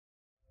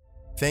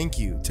Thank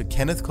you to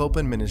Kenneth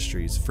Copeland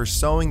Ministries for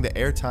sowing the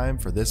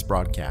airtime for this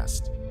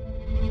broadcast.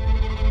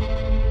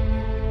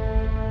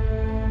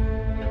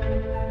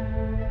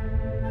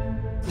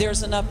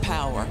 There's enough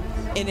power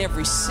in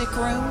every sick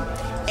room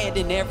and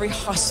in every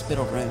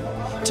hospital room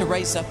to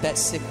raise up that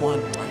sick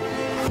one.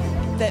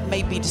 That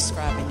may be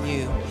describing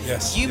you.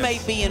 You may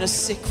be in a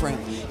sick room.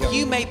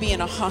 You may be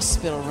in a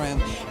hospital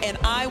room. And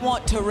I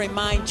want to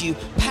remind you,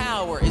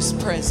 power is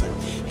present.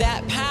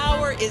 That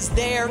power is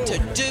there to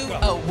do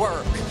a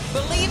work.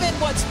 Believe in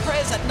what's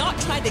present, not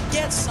trying to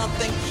get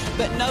something,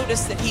 but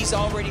notice that He's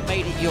already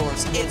made it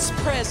yours. It's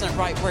present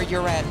right where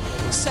you're at.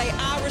 Say,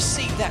 I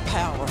receive that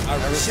power.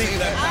 I receive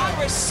that power.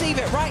 I receive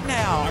it right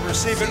now. I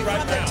receive it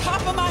right now. From the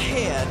top of my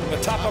head. From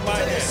the top of my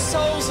head. The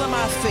soles of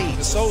my feet.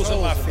 The soles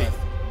of my feet.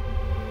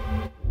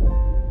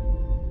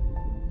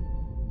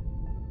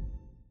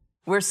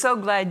 We're so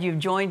glad you've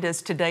joined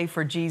us today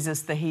for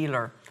Jesus the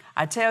Healer.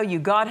 I tell you,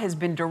 God has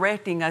been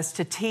directing us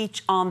to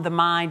teach on the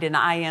mind, and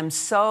I am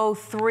so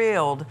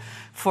thrilled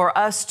for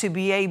us to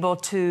be able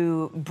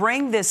to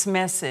bring this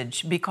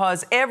message,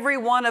 because every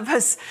one of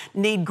us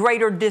need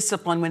greater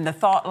discipline in the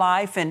thought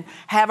life and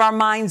have our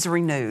minds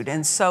renewed.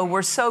 And so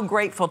we're so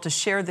grateful to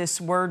share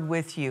this word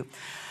with you.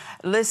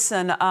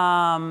 Listen,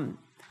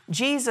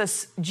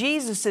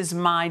 Jesus's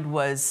mind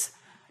was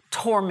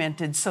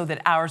tormented so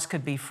that ours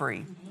could be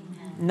free.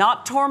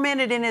 Not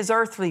tormented in His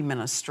earthly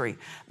ministry,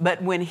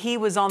 but when He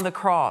was on the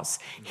cross,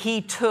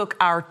 He took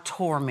our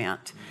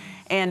torment.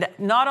 And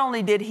not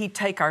only did He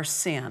take our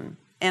sin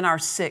and our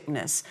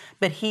sickness,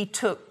 but He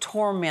took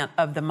torment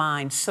of the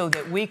mind so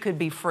that we could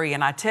be free.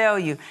 And I tell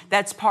you,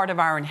 that's part of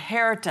our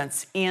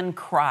inheritance in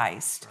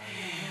Christ.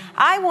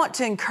 I want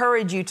to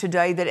encourage you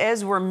today that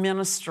as we're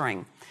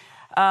ministering,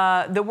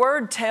 the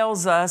Word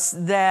tells us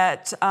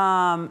that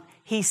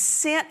He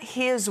sent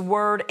His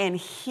Word and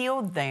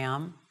healed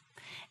them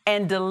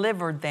and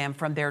delivered them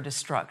from their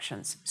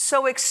destructions.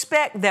 So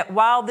expect that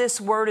while this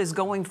word is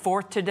going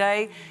forth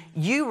today,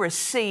 you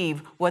receive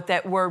what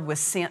that word was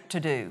sent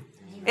to do.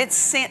 It's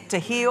sent to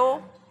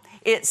heal.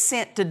 It's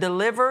sent to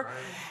deliver.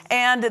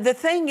 And the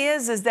thing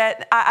is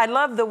that I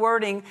love the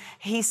wording.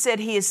 He said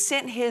He has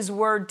sent His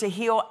word to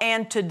heal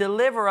and to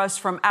deliver us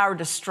from our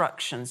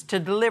destructions, to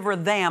deliver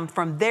them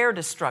from their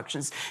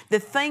destructions, the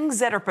things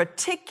that are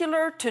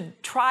particular to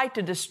try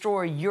to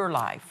destroy your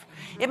life.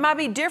 It might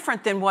be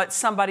different than what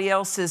somebody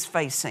else is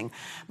facing,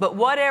 but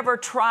whatever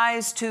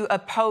tries to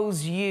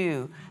oppose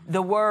you,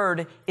 the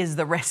Word is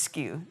the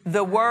rescue.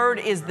 The Word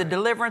is the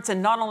deliverance,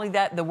 and not only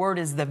that, the Word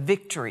is the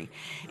victory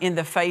in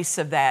the face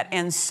of that.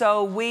 And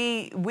so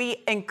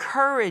we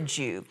encourage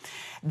you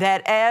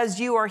that as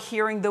you are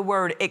hearing the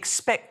Word,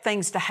 expect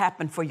things to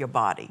happen for your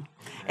body.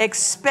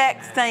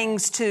 Expect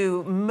things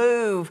to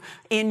move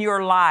in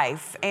your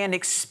life, and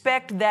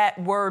expect that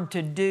Word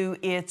to do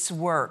its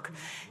work.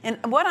 And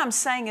what I'm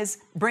saying is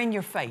bring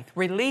your faith.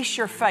 Release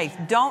your faith.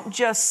 Don't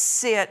just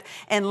sit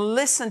and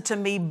listen to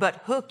me, but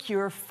hook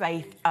your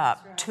faith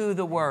up to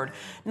the Word.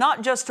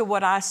 Not just to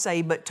what I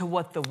say, but to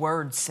what the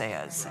Word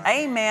says.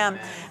 Amen.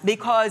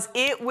 Because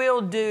it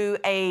will do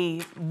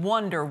a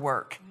wonder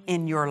work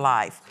in your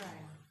life.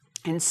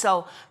 And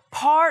so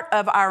part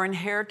of our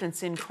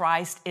inheritance in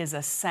Christ is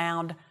a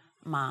sound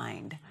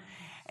mind.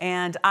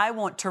 And I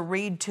want to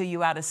read to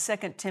you out of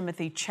 2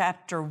 Timothy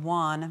chapter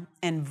 1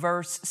 and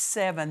verse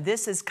 7.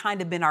 This has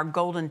kind of been our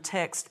golden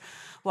text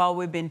while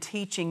we've been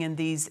teaching in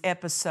these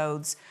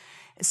episodes.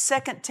 2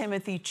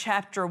 Timothy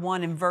chapter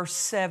 1 and verse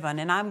 7,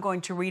 and I'm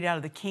going to read out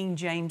of the King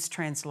James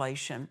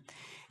translation.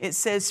 It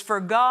says,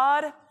 "For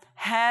God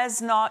has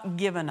not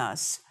given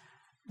us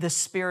the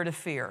spirit of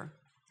fear."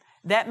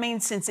 That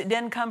means since it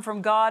didn't come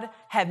from God,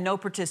 have no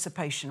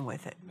participation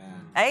with it.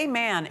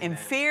 Amen. And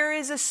fear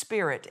is a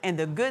spirit. And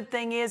the good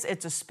thing is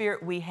it's a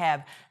spirit we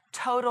have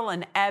total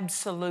and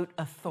absolute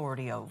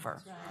authority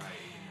over.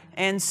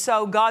 And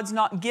so God's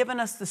not given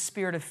us the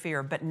spirit of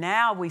fear, but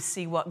now we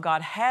see what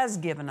God has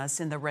given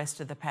us in the rest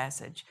of the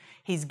passage.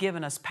 He's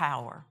given us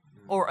power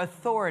or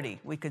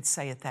authority, we could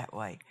say it that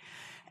way.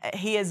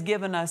 He has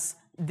given us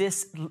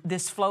this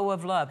flow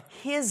of love,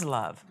 His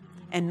love.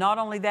 And not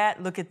only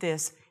that, look at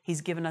this.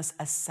 He's given us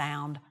a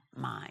sound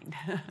mind.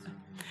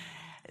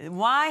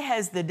 Why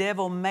has the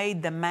devil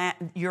made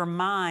your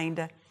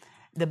mind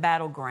the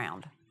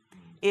battleground?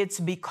 It's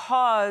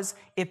because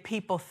if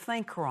people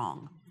think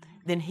wrong,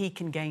 then he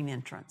can gain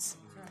entrance.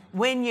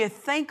 When you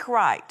think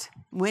right,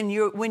 when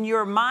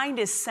your mind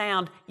is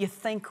sound, you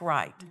think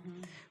right.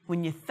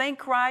 When you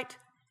think right,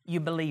 you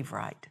believe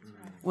right.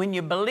 When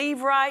you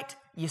believe right,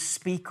 you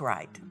speak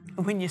right.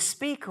 When you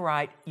speak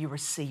right, you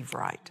receive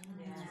right.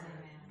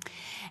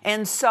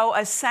 And so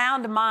a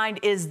sound mind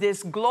is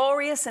this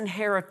glorious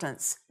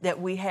inheritance that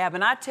we have.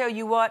 And I tell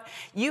you what,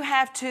 you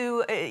have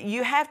to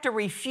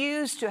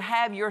refuse to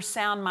have your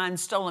sound mind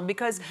stolen,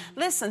 because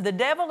listen, the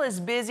devil is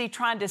busy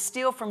trying to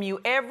steal from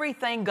you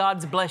everything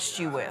God's blessed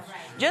you with.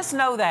 Just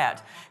know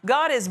that.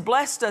 God has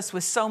blessed us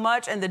with so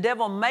much, and the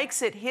devil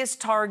makes it his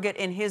target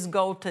and his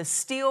goal to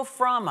steal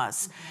from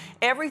us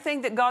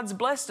everything that God's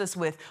blessed us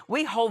with.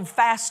 We hold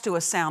fast to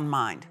a sound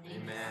mind.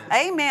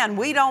 Amen.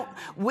 We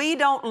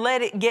don't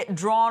let it get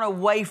drawn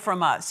away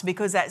from us,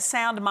 because that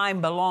sound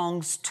mind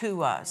belongs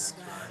to us.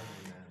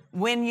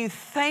 When you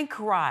think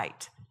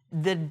right,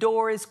 the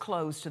door is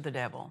closed to the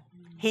devil.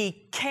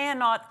 He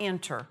cannot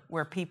enter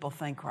where people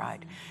think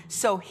right.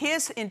 So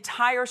his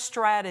entire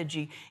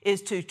strategy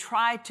is to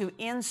try to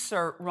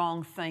insert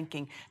wrong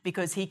thinking,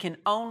 because he can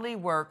only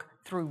work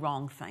through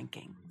wrong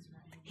thinking.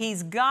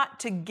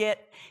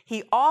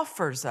 He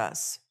offers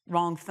us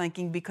wrong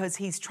thinking because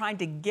he's trying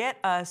to get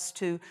us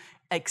to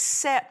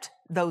accept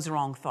those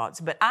wrong thoughts.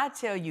 But I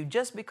tell you,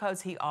 just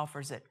because he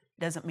offers it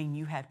doesn't mean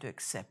you have to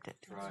accept it.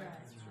 Right.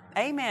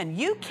 Amen.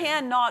 You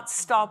cannot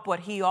stop what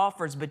he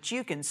offers, but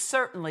you can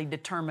certainly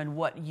determine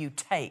what you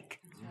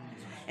take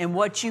and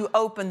what you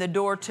open the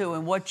door to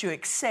and what you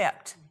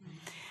accept.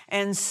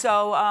 And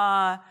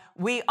so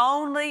we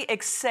only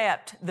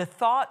accept the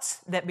thoughts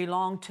that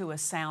belong to a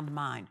sound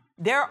mind.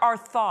 There are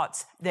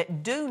thoughts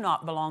that do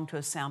not belong to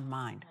a sound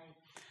mind.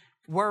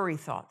 Worry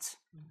thoughts,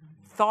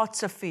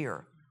 thoughts of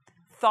fear,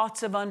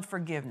 thoughts of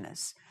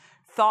unforgiveness,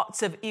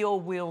 thoughts of ill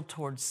will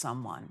towards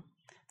someone,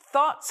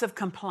 thoughts of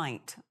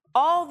complaint.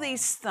 All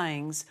these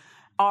things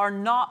are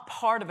not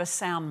part of a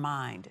sound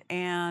mind.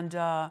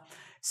 And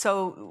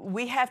so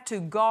we have to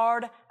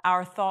guard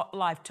our thought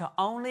life to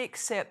only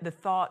accept the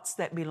thoughts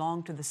that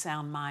belong to the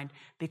sound mind,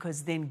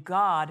 because then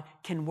God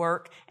can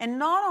work. And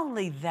not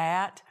only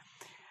that,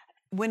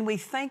 when we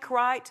think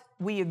right,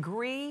 we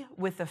agree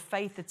with the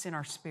faith that's in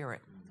our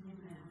spirit.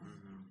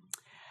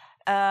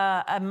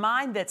 A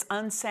mind that's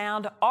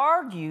unsound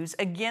argues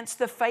against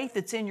the faith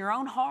that's in your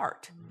own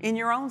heart, in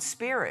your own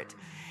spirit.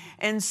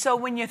 And so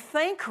when you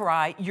think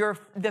right,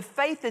 the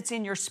faith that's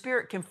in your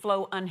spirit can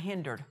flow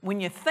unhindered. When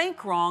you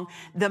think wrong,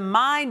 the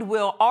mind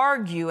will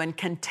argue and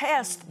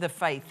contest the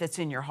faith that's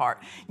in your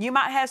heart. You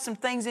might have some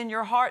things in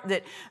your heart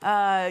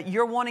that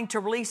you're wanting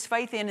to release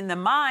faith in, and the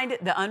mind,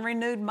 the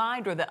unrenewed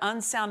mind or the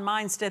unsound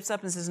mind steps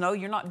up and says, no,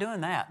 you're not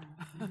doing that.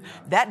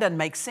 That doesn't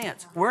make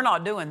sense. We're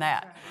not doing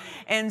that.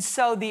 And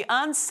so the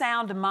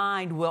unsound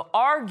mind will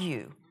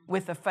argue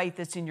with the faith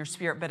that's in your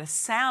spirit, but a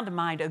sound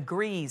mind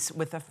agrees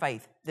with the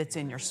faith that's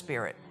in your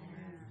spirit.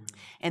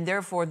 And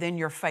therefore, then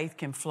your faith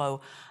can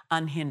flow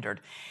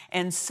unhindered.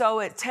 And so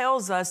it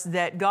tells us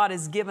that God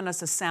has given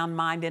us a sound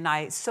mind, and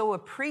I so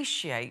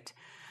appreciate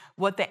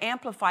what the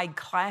Amplified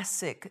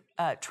Classic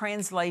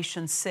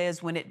translation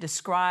says when it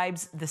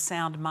describes the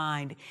sound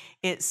mind.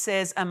 It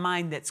says a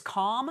mind that's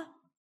calm,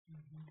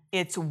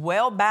 it's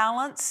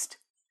well-balanced,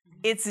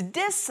 it's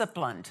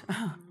disciplined,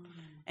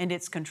 and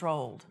it's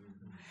controlled.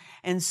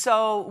 And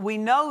so we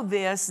know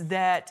this,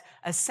 that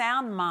a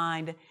sound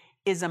mind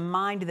is a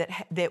mind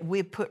that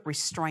we put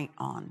restraint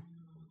on.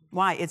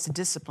 Why? It's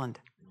disciplined.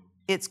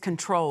 It's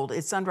controlled.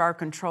 It's under our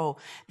control.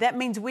 That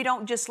means we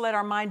don't just let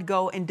our mind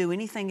go and do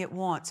anything it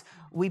wants.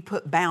 We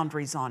put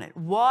boundaries on it.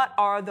 What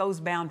are those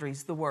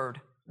boundaries? The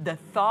Word. The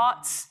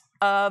thoughts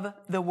of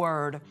the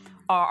Word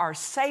are our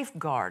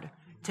safeguard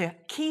to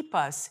keep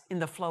us in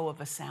the flow of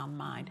a sound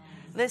mind.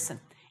 Listen,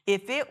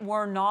 if it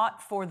were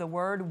not for the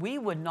Word, we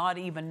would not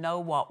even know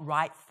what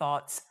right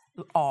thoughts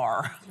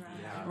are.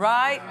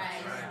 Right?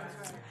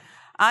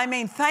 I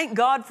mean, thank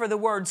God for the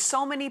Word.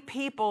 So many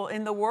people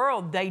in the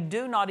world, they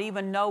do not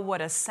even know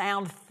what a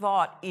sound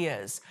thought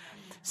is.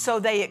 So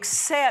they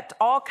accept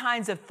all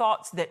kinds of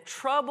thoughts that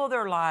trouble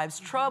their lives,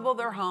 trouble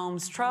their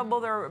homes, trouble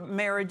their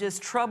marriages,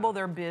 trouble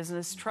their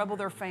business, trouble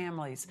their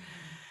families.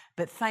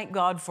 But thank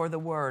God for the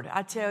Word.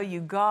 I tell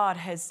you, God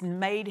has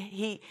made,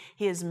 He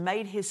has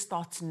made His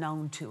thoughts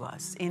known to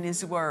us in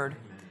His Word.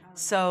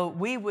 So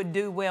we would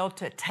do well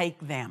to take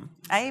them.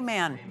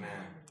 Amen.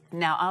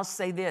 Now, I'll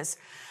say this.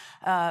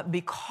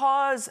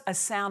 Because a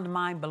sound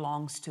mind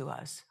belongs to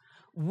us,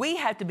 we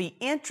have to be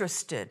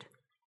interested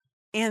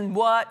in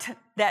what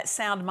that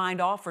sound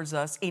mind offers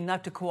us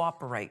enough to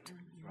cooperate.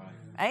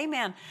 Right.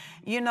 Amen.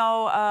 You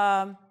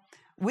know,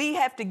 we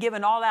have to give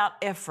an all-out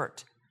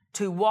effort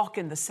to walk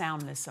in the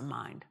soundness of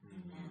mind.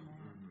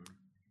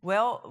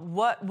 Well,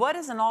 what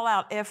does an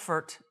all-out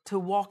effort to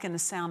walk in a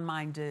sound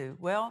mind do?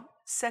 Well,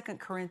 2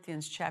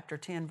 Corinthians chapter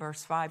 10,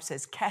 verse 5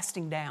 says,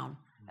 casting down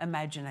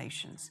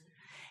imaginations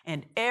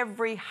and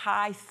every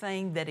high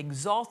thing that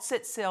exalts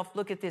itself,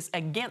 look at this,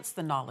 against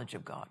the knowledge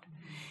of God.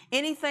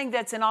 Anything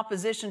that's in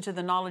opposition to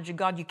the knowledge of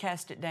God, you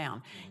cast it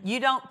down. You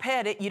don't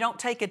pet it. You don't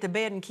take it to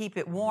bed and keep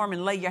it warm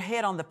and lay your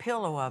head on the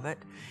pillow of it.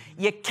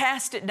 You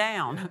cast it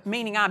down,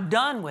 meaning I'm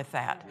done with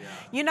that.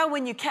 You know,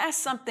 when you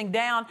cast something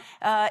down,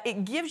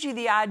 it gives you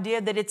the idea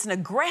that it's an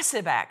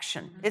aggressive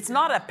action. It's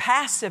not a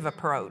passive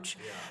approach.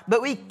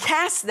 But we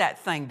cast that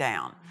thing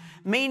down,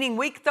 meaning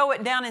we throw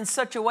it down in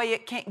such a way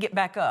it can't get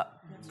back up.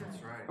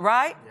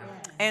 right?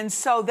 And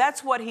so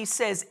that's what he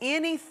says.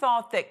 Any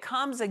thought that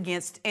comes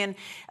against and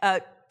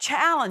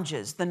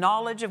challenges the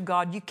knowledge of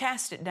God, you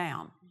cast it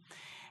down.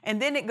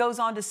 And then it goes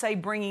on to say,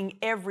 bringing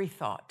every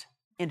thought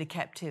into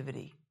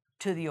captivity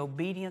to the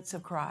obedience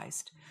of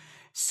Christ.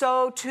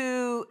 So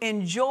to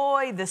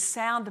enjoy the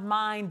sound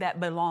mind that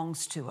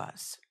belongs to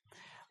us,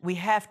 we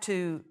have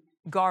to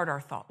guard our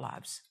thought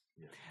lives.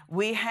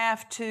 We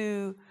have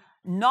to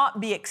not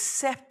be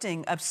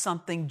accepting of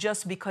something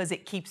just because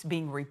it keeps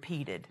being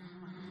repeated.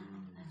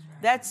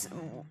 That's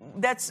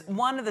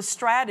one of the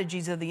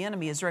strategies of the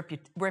enemy is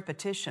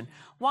repetition.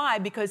 Why?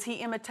 Because he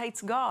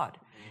imitates God.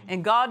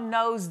 And God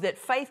knows that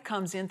faith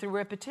comes in through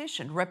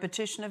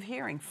repetition of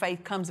hearing.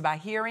 Faith comes by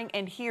hearing,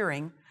 and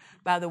hearing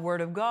by the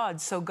Word of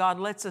God. So God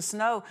lets us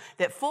know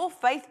that full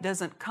faith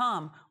doesn't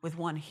come with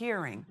one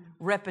hearing.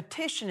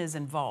 Repetition is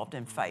involved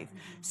in faith.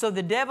 So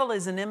the devil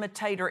is an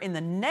imitator in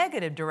the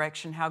negative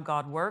direction how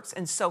God works,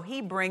 and so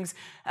he brings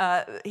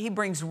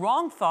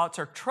wrong thoughts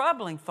or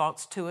troubling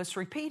thoughts to us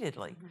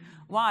repeatedly.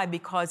 Why?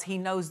 Because he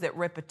knows that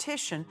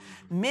repetition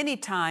many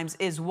times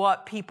is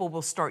what people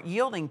will start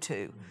yielding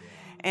to.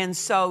 And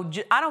so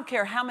I don't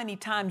care how many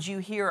times you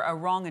hear a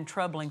wrong and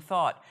troubling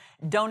thought.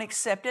 Don't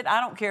accept it. I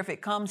don't care if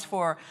it comes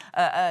for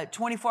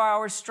 24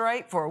 hours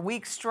straight, for a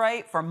week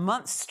straight, for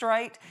months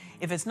straight.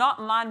 If it's not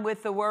in line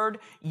with the Word,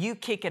 you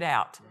kick it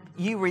out.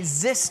 You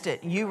resist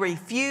it. You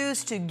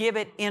refuse to give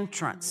it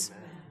entrance.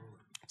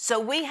 So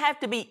we have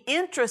to be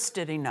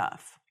interested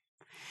enough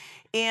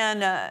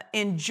in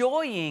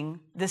enjoying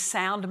the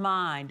sound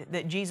mind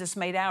that Jesus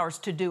made ours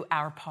to do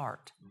our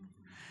part.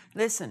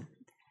 Listen,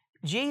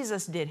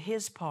 Jesus did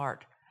his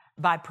part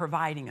by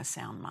providing a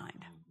sound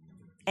mind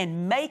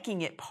and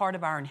making it part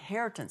of our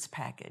inheritance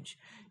package.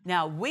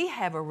 Now, we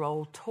have a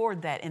role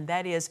toward that, and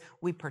that is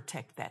we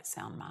protect that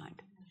sound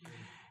mind.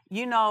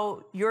 You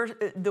know,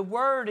 the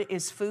Word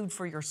is food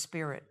for your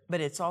spirit,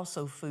 but it's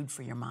also food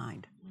for your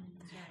mind.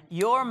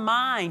 Your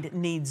mind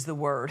needs the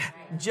Word,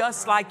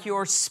 just like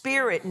your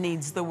spirit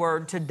needs the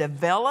Word to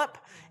develop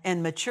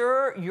and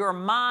mature. Your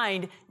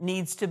mind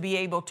needs to be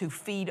able to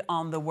feed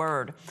on the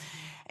Word.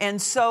 And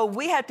so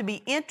we have to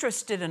be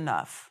interested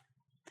enough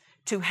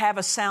to have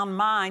a sound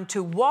mind,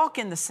 to walk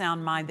in the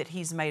sound mind that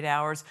He's made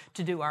ours,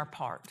 to do our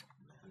part.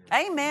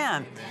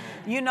 Amen.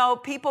 You know,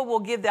 people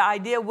will give the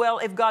idea, well,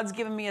 if God's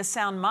given me a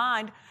sound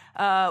mind,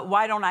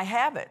 why don't I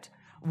have it?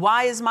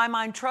 Why is my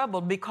mind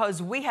troubled?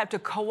 Because we have to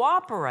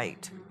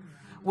cooperate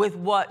with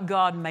what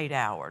God made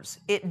ours.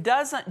 It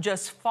doesn't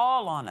just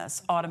fall on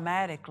us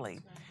automatically.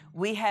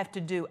 We have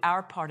to do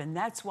our part, and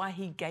that's why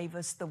He gave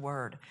us the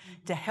Word,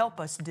 to help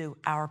us do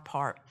our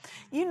part.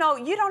 You know,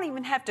 you don't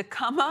even have to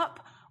come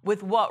up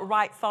with what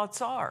right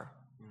thoughts are.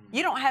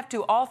 You don't have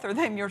to author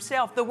them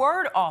yourself. The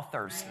Word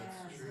authors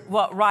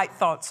what right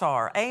thoughts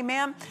are.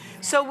 Amen?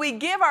 So we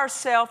give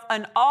ourselves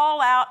an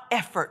all-out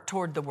effort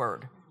toward the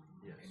Word.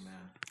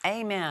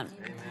 Amen.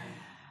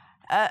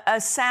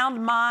 A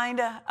sound mind,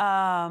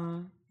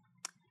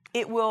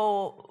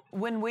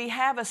 when we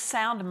have a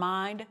sound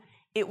mind,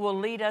 it will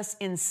lead us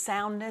in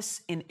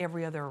soundness in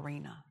every other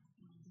arena.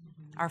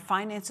 Our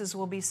finances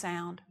will be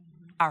sound.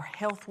 Our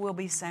health will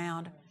be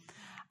sound.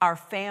 Our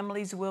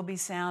families will be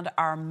sound.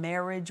 Our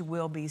marriage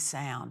will be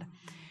sound.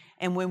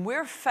 And when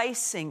we're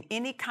facing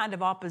any kind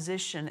of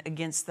opposition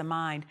against the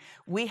mind,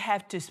 we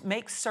have to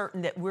make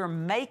certain that we're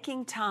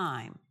making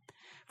time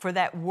for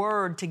that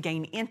Word to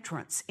gain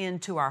entrance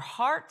into our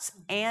hearts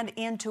and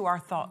into our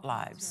thought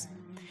lives.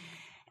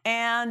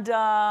 And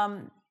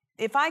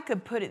if I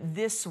could put it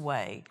this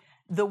way,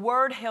 the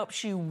Word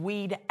helps you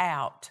weed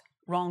out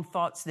wrong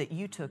thoughts that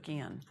you took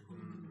in.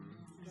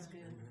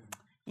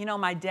 You know,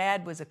 my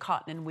dad was a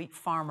cotton and wheat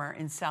farmer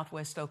in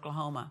southwest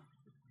Oklahoma.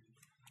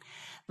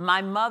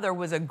 My mother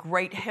was a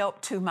great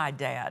help to my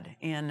dad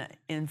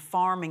in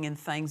farming and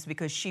things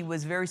because she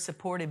was very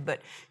supportive,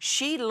 but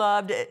she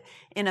loved it.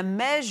 In a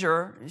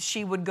measure,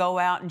 she would go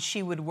out and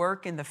she would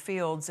work in the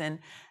fields, and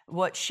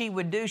what she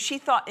would do, she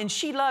thought, and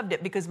she loved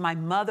it because my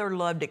mother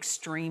loved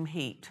extreme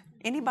heat.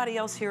 Anybody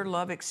else here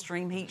love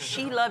extreme heat?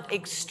 She loved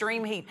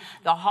extreme heat.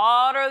 The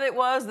hotter it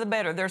was, the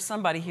better. There's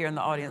somebody here in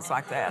the audience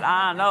like that.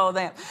 I know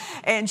that.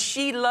 And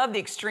she loved the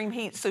extreme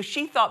heat. So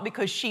she thought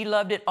because she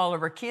loved it, all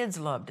of her kids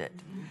loved it.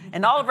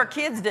 And all of her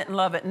kids didn't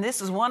love it. And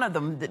this is one of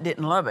them that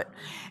didn't love it.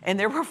 And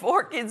there were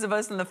 4 kids of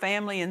us in the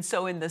family. And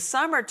so in the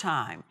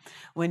summertime,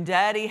 when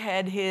Daddy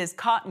had his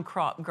cotton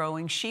crop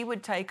growing, she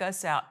would take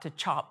us out to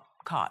chop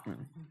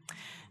cotton.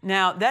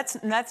 Now, that's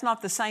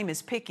not the same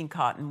as picking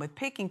cotton. With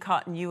picking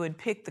cotton, you would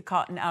pick the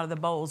cotton out of the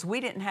bolls.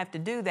 We didn't have to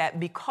do that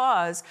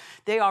because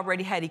they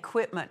already had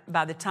equipment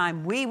by the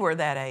time we were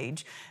that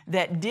age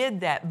that did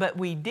that. But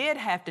we did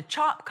have to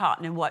chop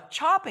cotton. And what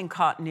chopping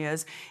cotton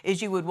is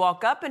you would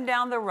walk up and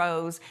down the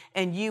rows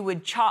and you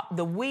would chop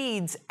the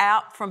weeds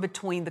out from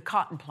between the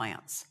cotton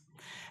plants.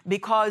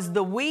 because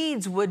the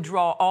weeds would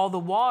draw all the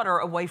water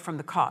away from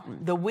the cotton.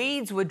 The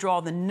weeds would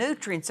draw the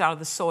nutrients out of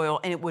the soil,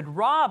 and it would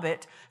rob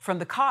it from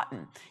the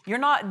cotton.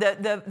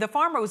 The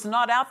farmer was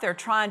not out there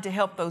trying to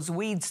help those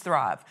weeds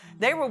thrive.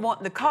 They were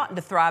wanting the cotton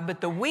to thrive,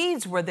 but the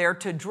weeds were there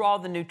to draw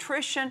the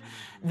nutrition,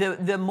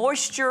 the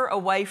moisture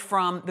away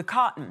from the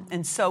cotton.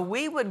 And so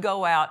we would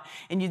go out,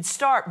 and you'd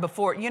start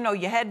before,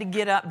 you had to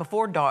get up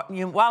before dark,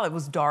 while it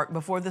was dark,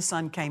 before the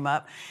sun came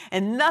up.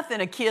 And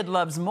nothing a kid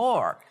loves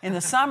more in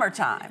the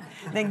summertime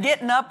than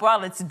getting up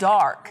while it's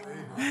dark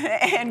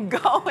and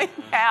going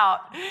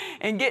out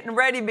and getting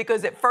ready,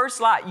 because at first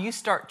light you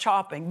start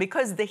chopping,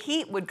 because the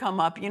heat would come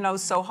up,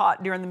 so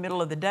hot during the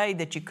middle of the day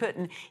that you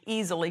couldn't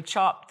easily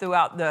chop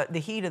throughout the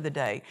heat of the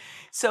day.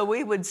 So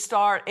we would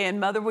start, and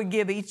Mother would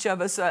give each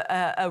of us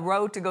a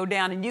row to go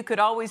down, and you could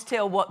always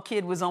tell what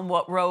kid was on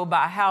what row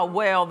by how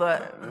well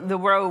the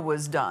row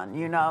was done,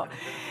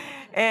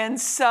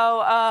 And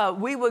so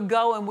we would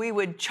go and we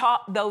would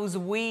chop those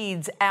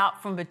weeds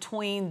out from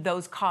between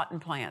those cotton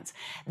plants.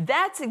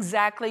 That's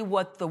exactly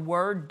what the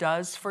Word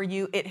does for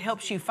you. It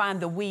helps you find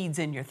the weeds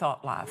in your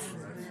thought life.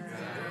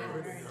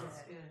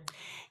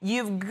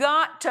 You've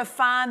got to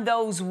find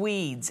those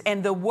weeds,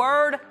 and the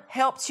Word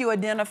helps you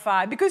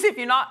identify, because if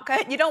you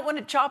don't want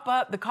to chop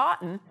up the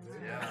cotton,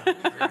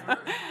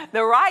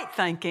 the right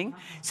thinking.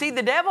 See,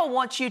 the devil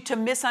wants you to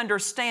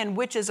misunderstand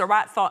which is a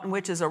right thought and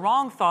which is a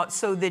wrong thought,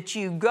 so that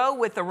you go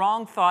with the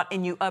wrong thought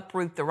and you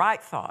uproot the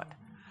right thought.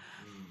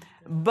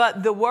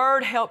 But the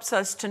Word helps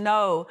us to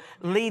know,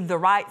 leave the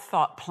right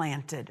thought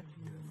planted,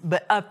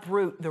 but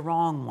uproot the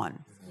wrong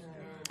one.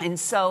 And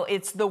so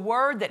it's the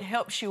Word that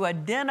helps you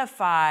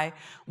identify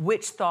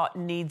which thought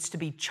needs to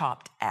be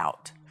chopped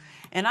out.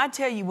 And I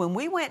tell you, when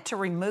we went to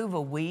remove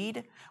a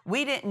weed,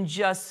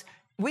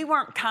 we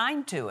weren't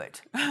kind to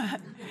it.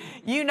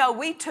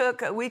 We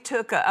took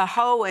a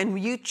hoe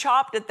and you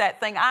chopped at that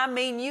thing. I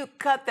mean, you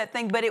cut that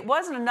thing, but it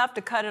wasn't enough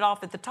to cut it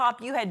off at the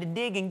top. You had to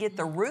dig and get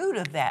the root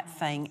of that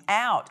thing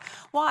out.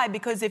 Why?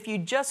 Because if you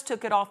just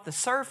took it off the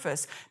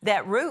surface,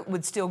 that root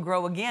would still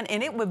grow again,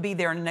 and it would be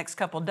there in the next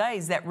couple of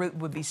days. That root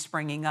would be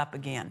springing up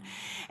again.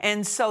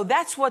 And so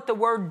that's what the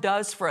Word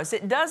does for us.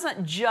 It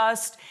doesn't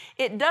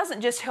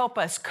just help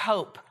us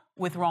cope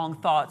with wrong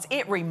thoughts.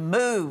 It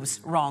removes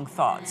wrong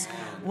thoughts.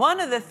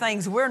 One of the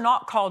things we're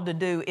not called to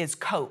do is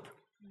cope.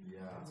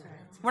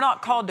 We're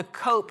not called to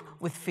cope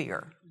with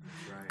fear,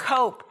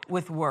 cope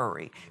with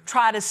worry,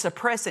 try to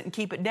suppress it and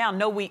keep it down.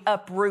 No, we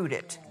uproot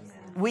it.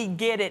 We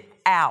get it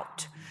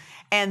out.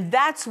 And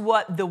that's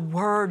what the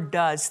Word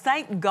does.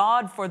 Thank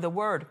God for the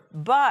Word.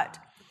 But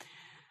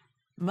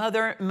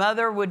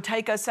Mother would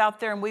take us out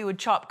there and we would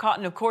chop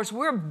cotton. Of course,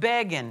 we're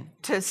begging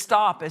to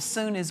stop as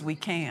soon as we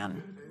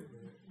can.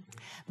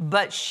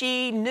 But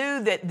she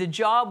knew that the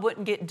job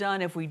wouldn't get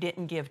done if we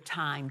didn't give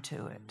time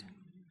to it.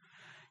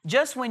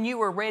 Just when you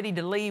were ready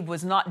to leave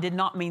did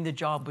not mean the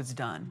job was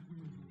done.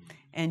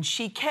 And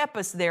she kept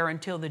us there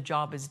until the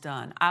job is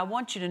done. I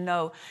want you to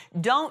know,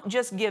 don't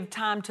just give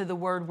time to the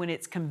Word when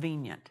it's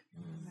convenient,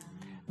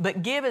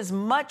 but give as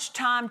much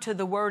time to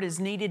the Word as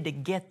needed to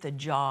get the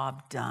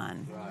job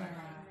done. Right.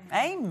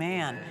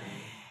 Amen.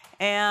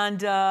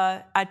 And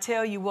I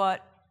tell you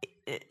what,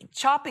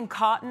 chopping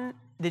cotton,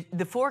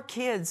 the 4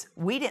 kids,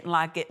 we didn't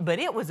like it, but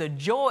it was a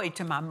joy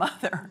to my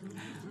mother.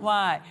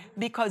 Why?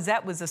 Because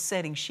that was a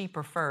setting she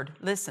preferred.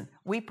 Listen,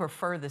 we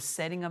prefer the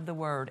setting of the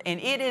Word, and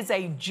it is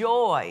a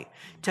joy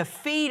to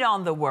feed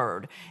on the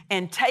Word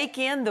and take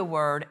in the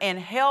Word and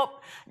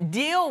help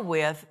deal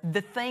with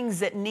the things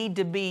that need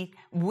to be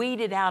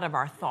weeded out of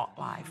our thought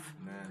life.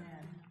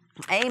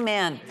 Amen.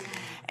 Amen.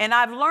 And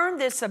I've learned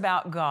this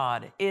about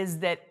God, is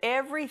that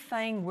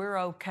everything we're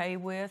okay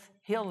with,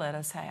 He'll let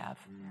us have.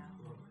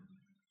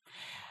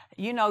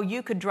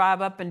 You could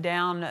drive up and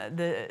down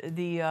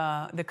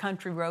the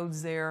country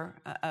roads there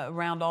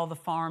around all the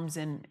farms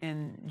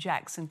in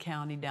Jackson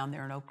County down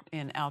there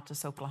in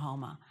Altus,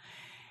 Oklahoma.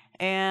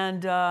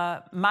 And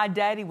my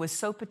daddy was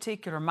so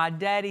particular. My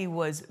daddy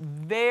was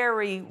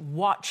very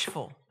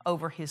watchful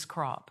over his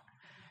crop,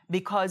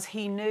 because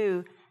he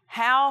knew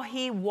how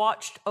he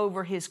watched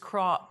over his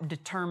crop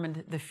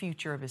determined the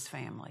future of his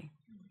family.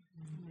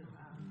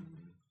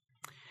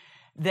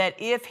 That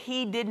if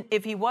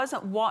he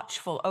wasn't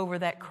watchful over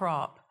that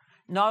crop,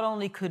 not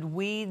only could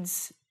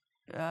weeds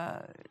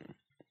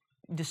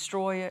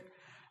destroy it,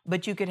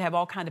 but you could have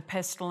all kinds of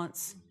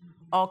pestilence,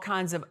 all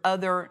kinds of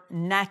other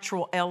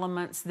natural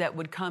elements that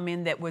would come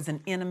in that was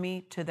an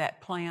enemy to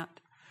that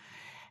plant.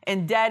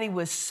 And Daddy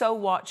was so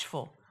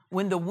watchful.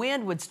 When the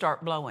wind would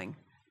start blowing,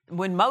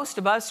 when most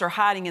of us are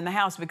hiding in the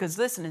house, because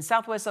listen, in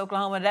Southwest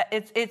Oklahoma,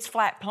 it's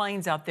flat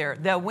plains out there.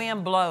 The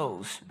wind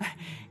blows.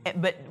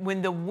 But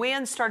when the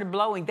wind started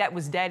blowing, that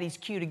was Daddy's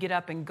cue to get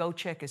up and go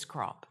check his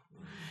crop,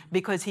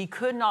 because he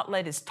could not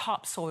let his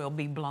topsoil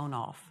be blown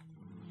off.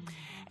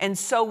 And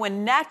so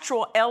when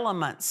natural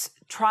elements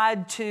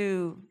tried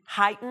to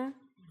heighten,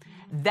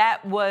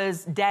 that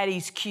was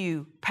Daddy's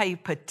cue, pay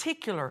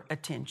particular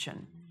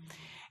attention.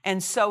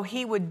 And so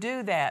he would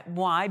do that.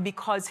 Why?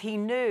 Because he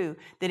knew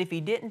that if he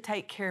didn't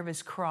take care of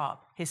his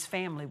crop, his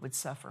family would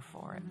suffer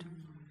for it.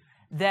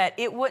 That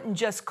it wouldn't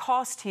just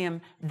cost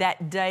him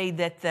that day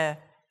that the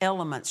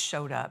elements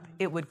showed up.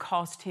 It would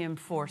cost him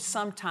for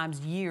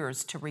sometimes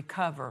years to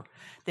recover,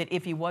 that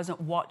if he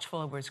wasn't watchful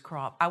over his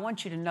crop. I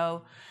want you to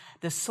know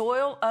the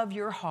soil of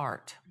your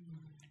heart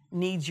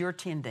needs your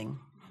tending.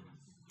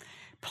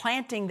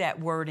 Planting that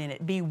word in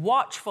it. Be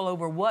watchful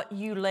over what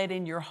you let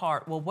in your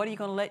heart. Well, what are you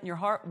going to let in your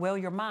heart? Well,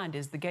 your mind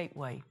is the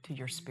gateway to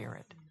your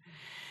spirit.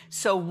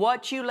 So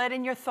what you let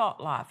in your thought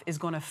life is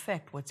going to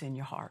affect what's in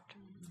your heart.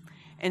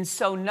 And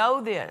so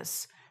know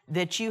this,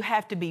 that you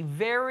have to be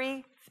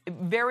very,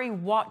 very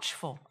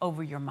watchful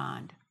over your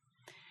mind.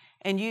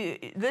 And you,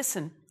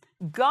 listen,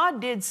 God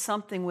did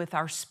something with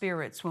our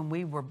spirits when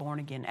we were born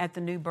again. At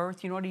the new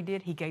birth, you know what He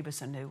did? He gave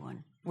us a new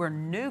one. We're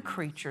new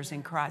creatures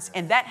in Christ.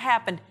 And that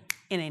happened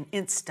in an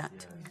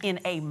instant, in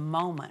a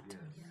moment.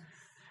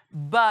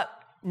 But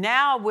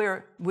now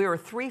we're a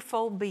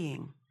threefold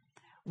being.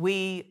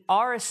 We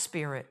are a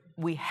spirit.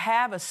 We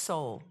have a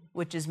soul,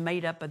 which is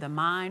made up of the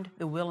mind,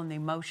 the will, and the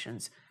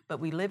emotions. But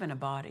we live in a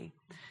body.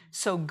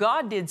 So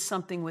God did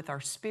something with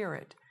our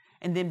spirit.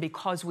 And then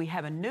because we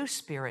have a new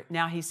spirit,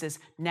 now He says,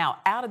 now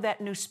out of that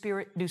new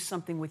spirit, do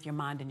something with your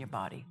mind and your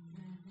body.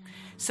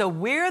 So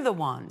we're the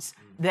ones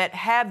that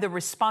have the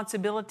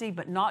responsibility,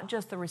 but not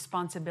just the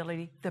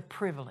responsibility, the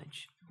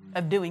privilege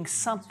of doing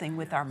something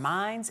with our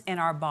minds and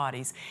our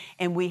bodies.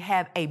 And we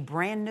have a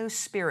brand new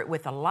spirit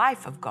with the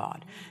life of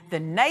God, the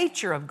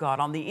nature of God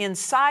on the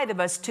inside of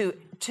us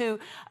to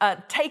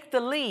take the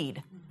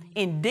lead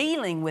in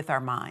dealing with our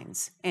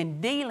minds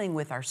and dealing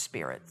with our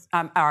spirits,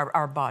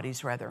 our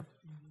bodies rather.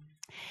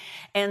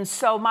 And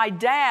so my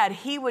dad,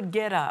 he would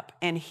get up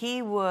and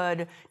he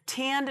would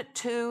tend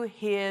to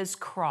his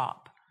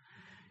crop.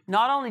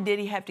 Not only did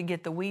he have to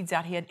get the weeds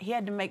out, he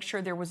had to make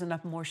sure there was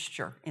enough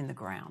moisture in the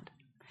ground.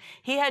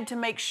 He had to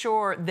make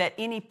sure that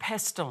any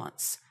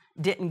pestilence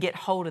didn't get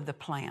hold of the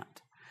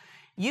plant.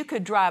 You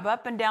could drive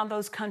up and down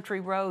those country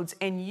roads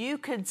and you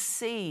could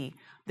see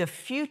the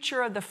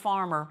future of the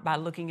farmer by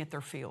looking at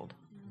their field.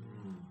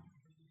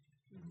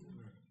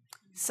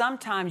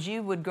 Sometimes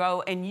you would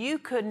go and you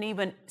couldn't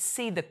even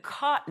see the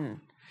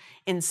cotton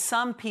in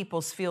some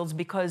people's fields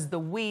because the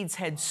weeds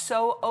had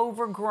so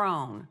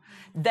overgrown.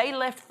 They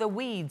left the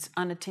weeds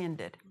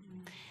unattended.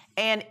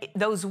 And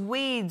those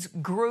weeds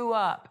grew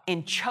up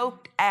and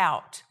choked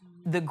out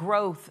the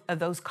growth of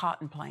those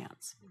cotton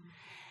plants.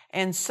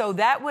 And so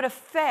that would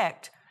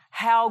affect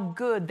how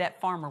good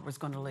that farmer was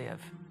going to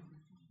live.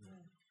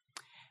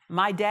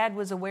 My dad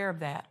was aware of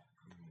that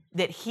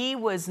he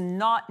was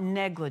not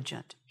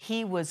negligent.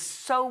 He was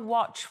so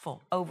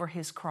watchful over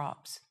his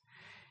crops.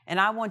 And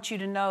I want you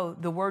to know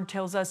the Word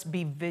tells us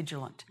be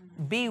vigilant,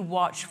 be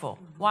watchful.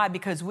 Why?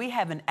 Because we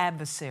have an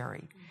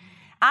adversary.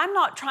 I'm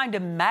not trying to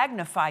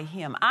magnify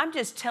him. I'm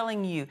just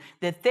telling you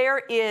that there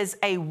is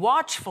a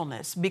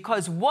watchfulness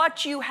because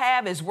what you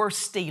have is worth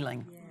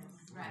stealing.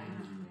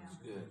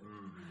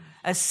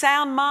 A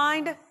sound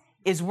mind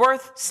is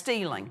worth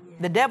stealing.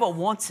 The devil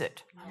wants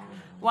it.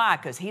 Why?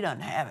 Because he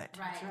doesn't have it.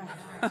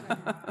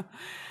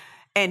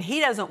 And he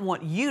doesn't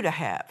want you to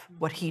have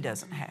what he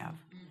doesn't have.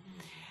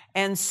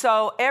 And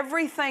so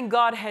everything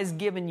God has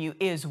given you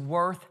is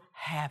worth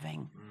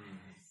having.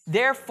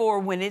 Therefore,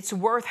 when it's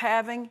worth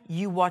having,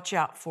 you watch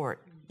out for it.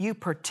 You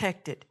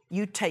protect it.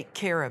 You take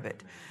care of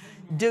it.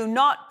 Do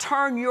not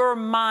turn your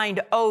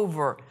mind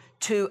over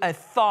to a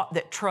thought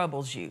that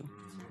troubles you.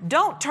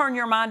 Don't turn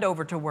your mind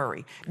over to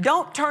worry.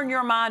 Don't turn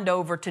your mind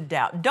over to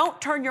doubt. Don't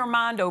turn your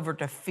mind over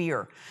to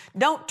fear.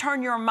 Don't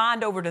turn your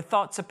mind over to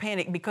thoughts of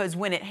panic because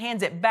when it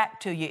hands it back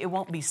to you, it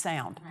won't be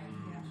sound.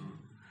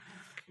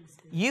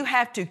 You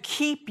have to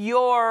keep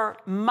your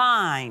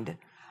mind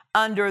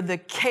under the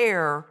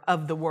care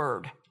of the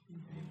Word,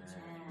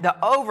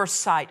 the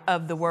oversight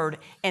of the Word,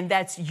 and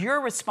that's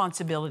your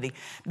responsibility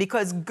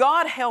because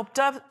God helped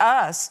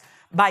us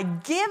by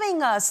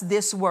giving us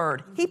this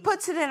Word. He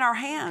puts it in our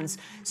hands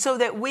so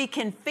that we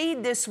can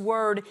feed this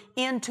Word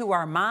into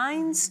our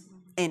minds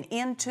and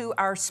into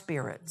our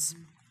spirits.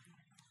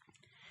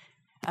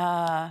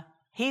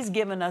 He's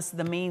given us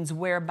the means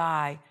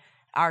whereby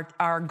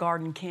our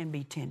garden can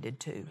be tended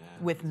to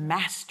with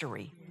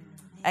mastery.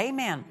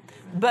 Amen.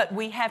 But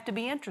we have to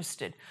be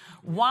interested.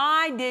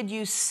 Why did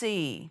you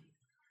see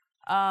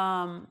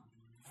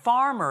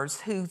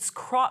farmers whose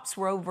crops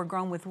were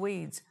overgrown with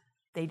weeds?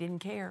 They didn't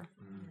care.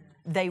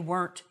 They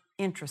weren't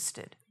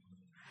interested.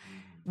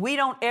 We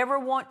don't ever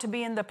want to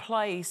be in the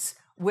place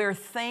where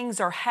things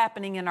are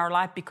happening in our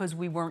life because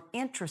we weren't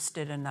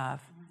interested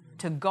enough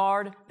to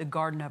guard the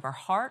garden of our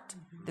heart,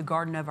 the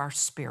garden of our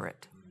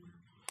spirit.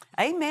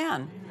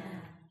 Amen.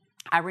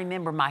 I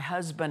remember my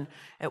husband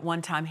at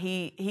one time,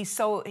 he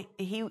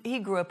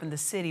grew up in the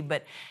city,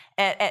 but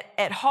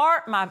at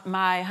heart,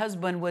 my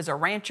husband was a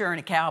rancher and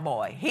a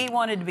cowboy. He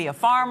wanted to be a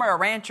farmer, a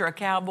rancher, a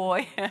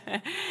cowboy.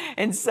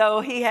 And so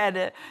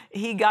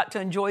he got to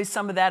enjoy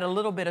some of that a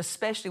little bit,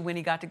 especially when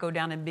he got to go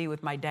down and be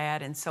with my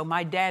dad. And so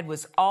my dad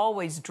was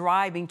always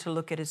driving to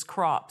look at his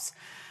crops.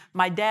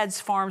 My dad's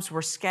farms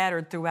were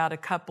scattered throughout a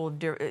couple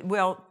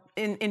of,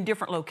 in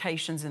different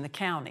locations in the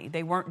county.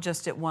 They weren't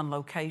just at one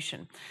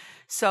location.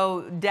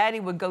 So Daddy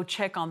would go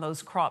check on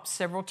those crops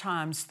several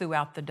times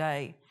throughout the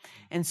day.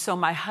 And so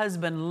my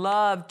husband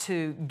loved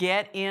to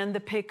get in the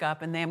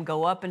pickup and then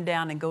go up and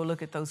down and go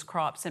look at those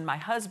crops. And my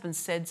husband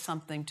said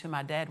something to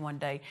my dad one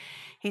day.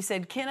 He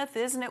said, "Kenneth,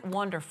 isn't it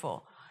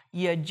wonderful?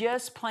 You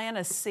just plant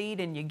a seed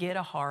and you get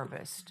a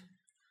harvest."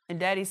 And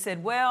Daddy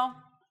said, "Well,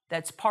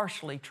 that's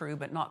partially true,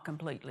 but not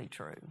completely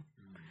true."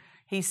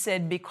 He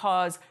said,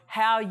 because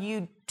how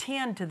you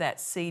tend to that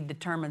seed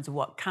determines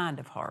what kind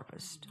of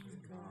harvest.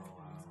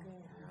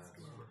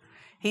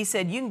 He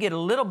said, you can get a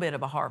little bit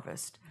of a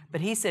harvest,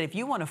 but he said, if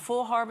you want a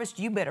full harvest,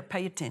 you better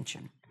pay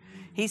attention.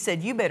 He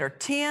said, you better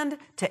tend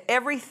to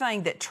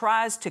everything that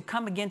tries to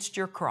come against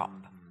your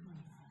crop.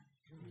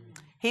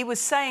 He was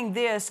saying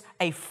this,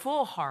 a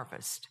full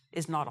harvest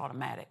is not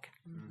automatic.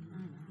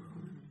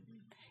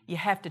 You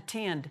have to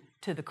tend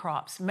to the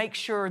crops. Make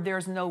sure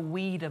there's no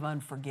weed of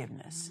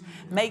unforgiveness.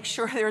 Make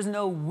sure there's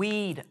no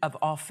weed of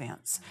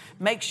offense.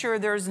 Make sure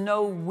there's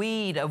no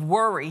weed of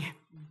worry,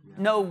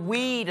 no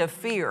weed of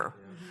fear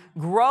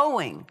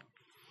growing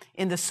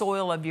in the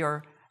soil of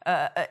your,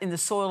 in the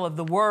soil of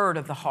the word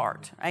of the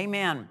heart.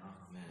 Amen.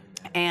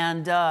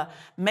 And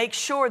make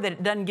sure that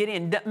it doesn't get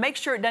in. Make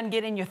sure it doesn't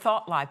get in your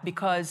thought life,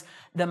 because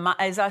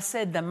as I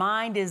said, the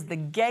mind is the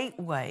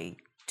gateway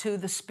to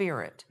the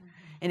spirit.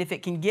 And if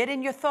it can get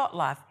in your thought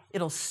life,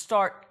 it'll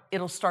start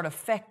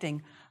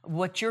affecting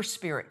what your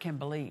spirit can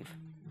believe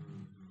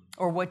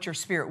or what your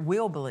spirit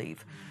will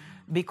believe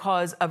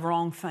because of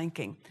wrong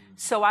thinking.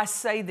 So I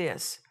say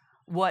this,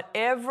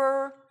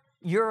 whatever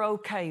you're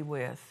okay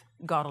with,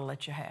 God will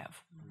let you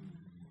have.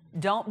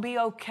 Don't be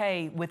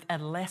okay with a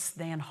less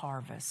than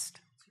harvest.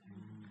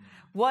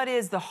 What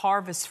is the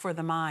harvest for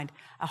the mind?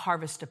 A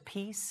harvest of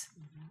peace,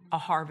 a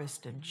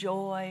harvest of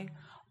joy.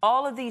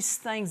 All of these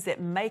things that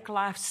make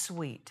life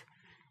sweet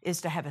is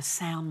to have a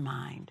sound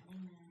mind.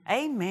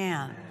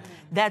 Amen.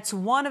 That's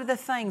one of the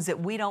things that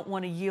we don't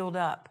want to yield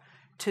up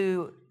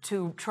to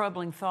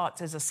troubling thoughts,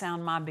 is a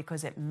sound mind,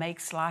 because it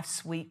makes life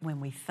sweet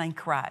when we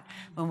think right,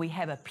 when we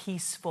have a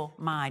peaceful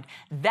mind.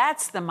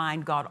 That's the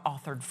mind God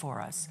authored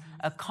for us,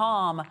 a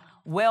calm,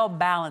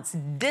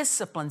 well-balanced,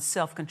 disciplined,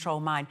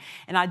 self-controlled mind.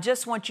 And I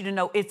just want you to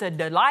know it's a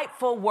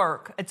delightful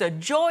work. It's a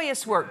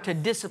joyous work to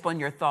discipline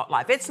your thought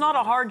life. It's not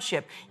a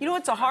hardship. You know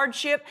what's a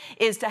hardship?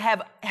 Is to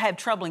have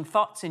troubling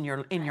thoughts in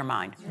your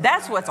mind.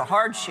 That's what's a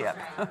hardship.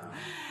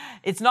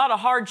 It's not a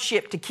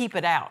hardship to keep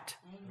it out.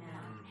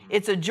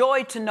 It's a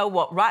joy to know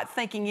what right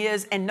thinking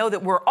is and know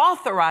that we're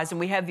authorized and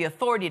we have the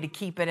authority to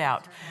keep it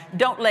out.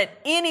 Don't let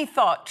any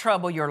thought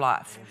trouble your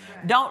life.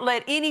 Don't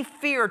let any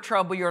fear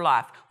trouble your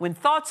life. When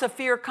thoughts of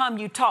fear come,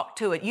 you talk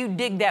to it. You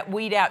dig that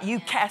weed out. You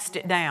cast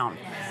it down.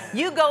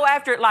 You go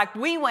after it like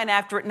we went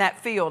after it in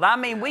that field. I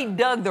mean, we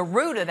dug the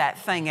root of that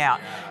thing out.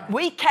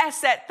 We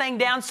cast that thing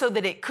down so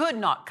that it could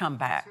not come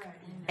back.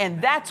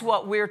 And that's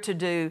what we're to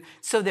do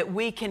so that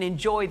we can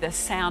enjoy the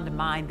sound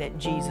mind that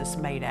Jesus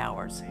made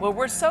ours. Well,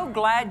 we're so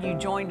glad you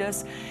joined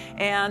us.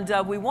 And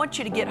we want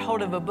you to get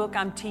hold of a book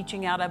I'm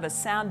teaching out of, A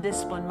Sound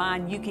Disciplined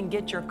Mind. You can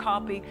get your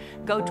copy.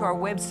 Go to our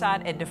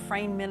website at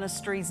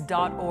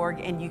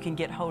DufresneMinistries.org and you can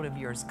get hold of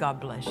yours. God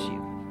bless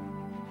you.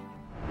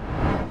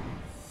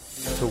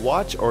 To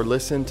watch or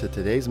listen to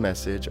today's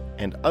message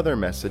and other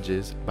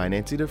messages by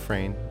Nancy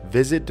Dufresne,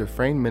 visit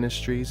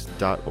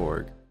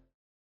DufresneMinistries.org.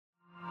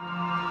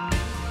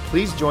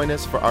 Please join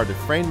us for our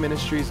Dufresne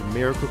Ministries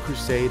Miracle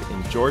Crusade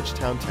in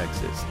Georgetown,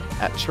 Texas,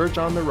 at Church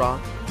on the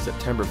Rock,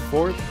 September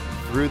 4th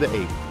through the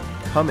 8th.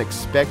 Come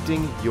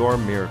expecting your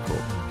miracle.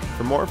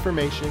 For more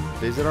information,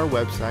 visit our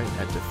website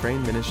at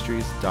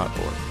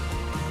DufresneMinistries.org.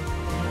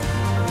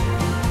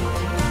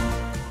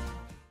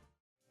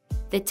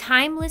 The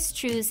timeless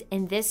truths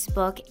in this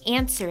book,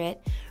 Answer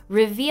It,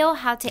 reveal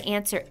how to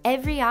answer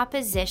every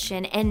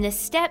opposition and the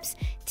steps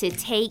to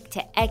take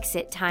to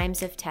exit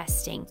times of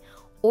testing.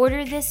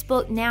 Order this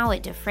book now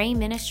at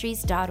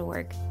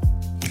DufresneMinistries.org.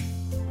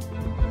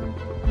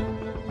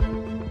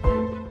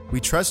 We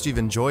trust you've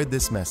enjoyed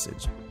this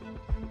message.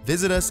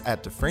 Visit us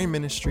at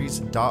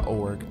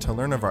DufresneMinistries.org to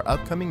learn of our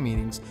upcoming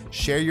meetings,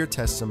 share your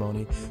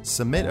testimony,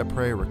 submit a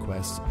prayer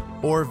request,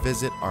 or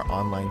visit our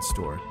online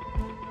store.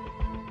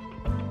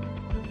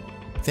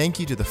 Thank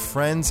you to the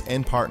friends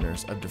and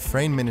partners of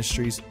Dufresne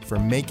Ministries for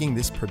making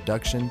this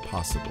production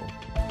possible.